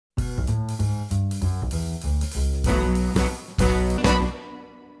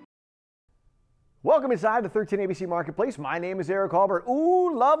Welcome inside the 13 ABC Marketplace. My name is Eric Halbert.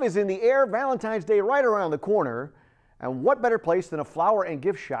 Ooh, love is in the air. Valentine's Day right around the corner. And what better place than a flower and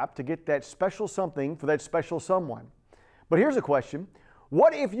gift shop to get that special something for that special someone? But here's a question.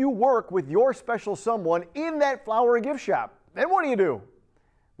 What if you work with your special someone in that flower and gift shop? Then what do?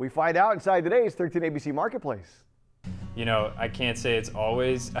 We find out inside today's 13 ABC Marketplace. You know, I can't say it's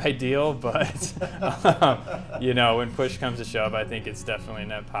always ideal, but, you know, when push comes to shove, I think it's definitely a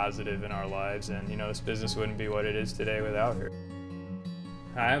net positive in our lives. And, you know, this business wouldn't be what it is today without her.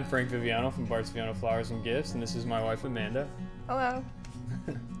 Hi, I'm Frank Viviano from Bartz, Viviano Flowers and Gifts, and this is my wife, Amanda. Hello.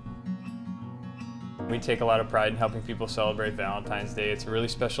 We take a lot of pride in helping people celebrate Valentine's Day. It's a really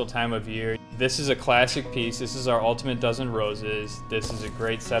special time of year. This is a classic piece. This is our ultimate dozen roses. This is a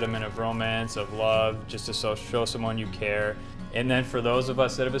great sentiment of romance, of love, just to show someone you care. And then for those of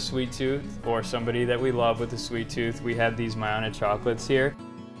us that have a sweet tooth, or somebody that we love with a sweet tooth, we have these Mayana chocolates here.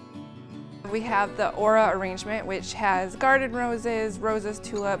 We have the Aura arrangement, which has garden roses,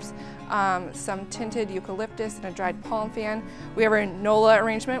 tulips, some tinted eucalyptus, and a dried palm fan. We have our Nola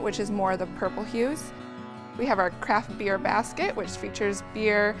arrangement, which is more the purple hues. We have our craft beer basket, which features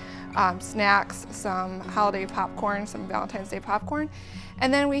beer, snacks, some holiday popcorn, some Valentine's Day popcorn.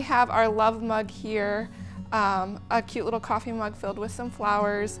 And then we have our love mug here, a cute little coffee mug filled with some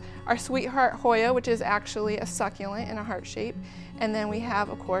flowers, our Sweetheart Hoya, which is actually a succulent in a heart shape, and then we have,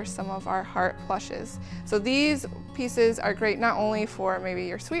 of course, some of our heart plushes. So these pieces are great not only for maybe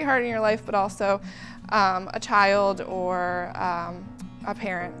your sweetheart in your life, but also a child or a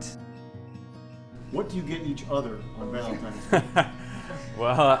parent. What do you get each other on Valentine's Day?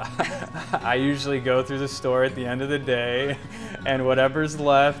 Well, I usually go through the store at the end of the day, and whatever's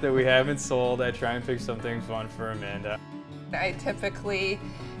left that we haven't sold, I try and pick something fun for Amanda. I typically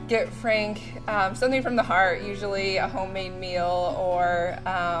get Frank something from the heart, usually a homemade meal or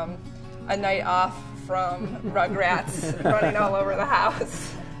a night off from Rugrats running all over the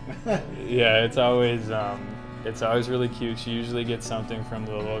house. Yeah, it's always really cute. She usually gets something from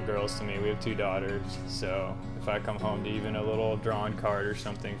the little girls to me. We have 2 daughters, so if I come home to even a little drawn card or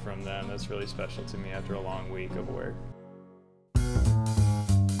something from them, that's really special to me after a long week of work.